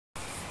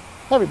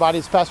Hey everybody,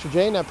 it's Pastor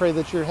Jay, and I pray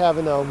that you're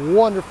having a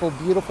wonderful,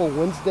 beautiful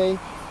Wednesday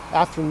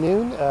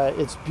afternoon.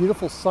 It's a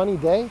beautiful sunny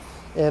day,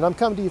 and I'm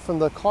coming to you from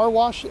the car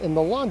wash and the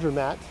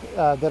laundromat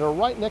that are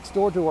right next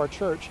door to our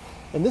church.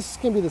 And this is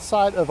going to be the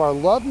site of our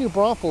Love New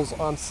Braunfels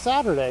on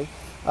Saturday,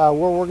 where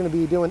we're going to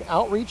be doing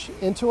outreach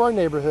into our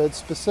neighborhood,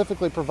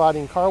 specifically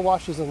providing car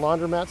washes and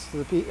laundromats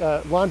to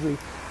the laundry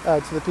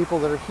to the people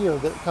that are here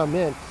that come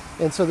in.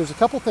 And so there's a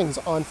couple things.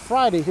 On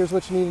Friday, here's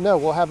what you need to know.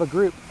 We'll have a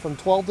group from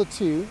 12 to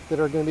 2 that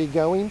are going to be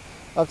going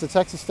up to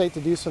Texas State to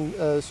do some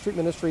street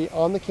ministry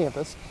on the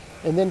campus.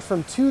 And then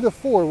from 2 to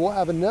 4, we'll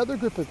have another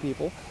group of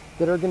people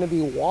that are going to be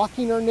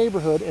walking our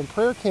neighborhood and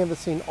prayer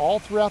canvassing all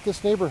throughout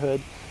this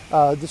neighborhood,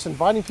 just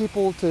inviting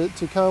people to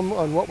come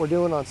on what we're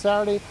doing on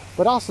Saturday,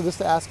 but also just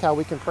to ask how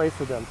we can pray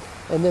for them.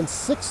 And then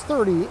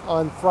 6:30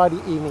 on Friday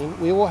evening,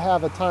 we will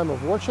have a time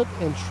of worship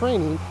and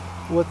training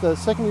with the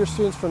second-year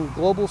students from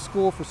Global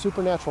School for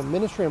Supernatural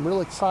Ministry. I'm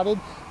really excited.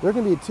 They're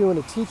going to be doing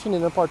a teaching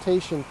and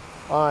impartation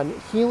on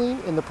healing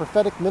and the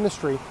prophetic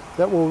ministry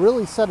that will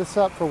really set us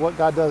up for what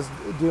God does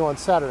do on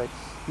Saturday.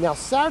 Now,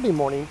 Saturday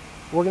morning,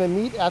 we're going to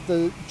meet at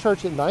the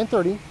church at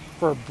 9:30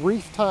 for a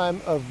brief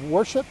time of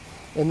worship,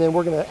 and then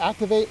we're going to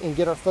activate and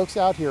get our folks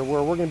out here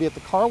where we're going to be at the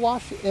car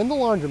wash and the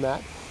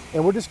laundromat,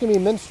 and we're just going to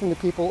be ministering to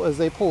people as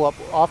they pull up,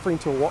 offering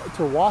to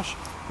wash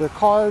their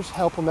cars,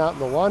 help them out in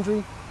the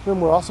laundry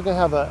room. We're also going to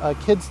have a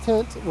kids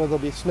tent where there'll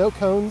be snow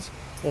cones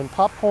and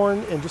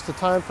popcorn and just a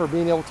time for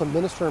being able to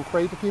minister and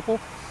pray to people.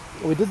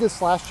 We did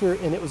this last year,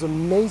 and it was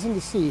amazing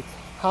to see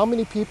how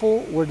many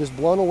people were just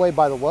blown away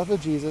by the love of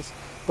Jesus.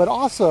 But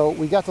also,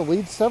 we got to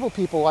lead several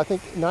people. I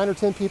think 9 or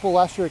 10 people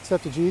last year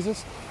accepted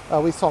Jesus.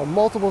 We saw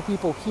multiple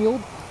people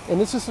healed, and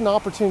this is an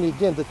opportunity,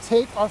 again, to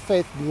take our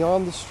faith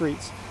beyond the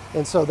streets.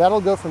 And so that'll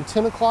go from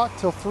 10 o'clock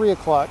till 3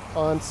 o'clock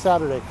on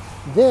Saturday.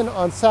 Then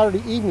on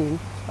Saturday evening,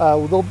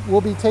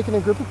 we'll be taking a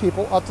group of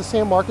people up to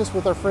San Marcos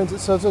with our friends at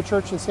Sozo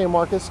Church in San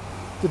Marcos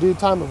to do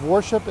time of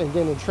worship and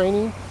again in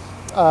training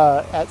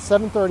at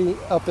 7:30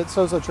 up at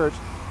Sozo Church.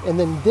 And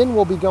then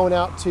we'll be going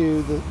out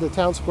to the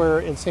town square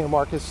in San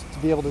Marcos to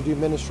be able to do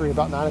ministry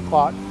about 9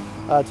 o'clock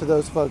to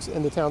those folks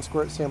in the town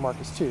square at San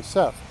Marcos too.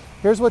 So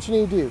here's what you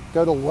need to do.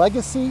 Go to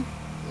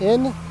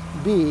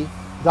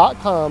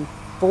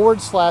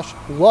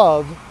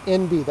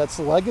legacynb.com/LoveNB. That's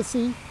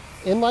legacy,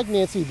 N like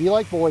Nancy, B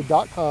like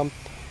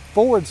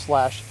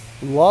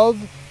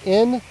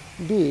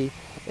boy.com/LoveNB,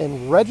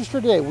 and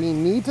register today. We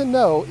need to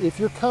know if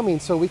you're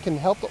coming so we can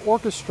help to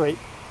orchestrate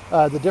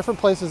the different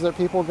places that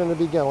people are going to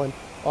be going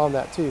on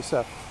that too.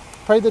 So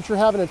pray that you're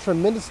having a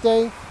tremendous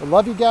day. I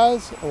love you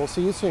guys, and we'll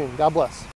see you soon. God bless.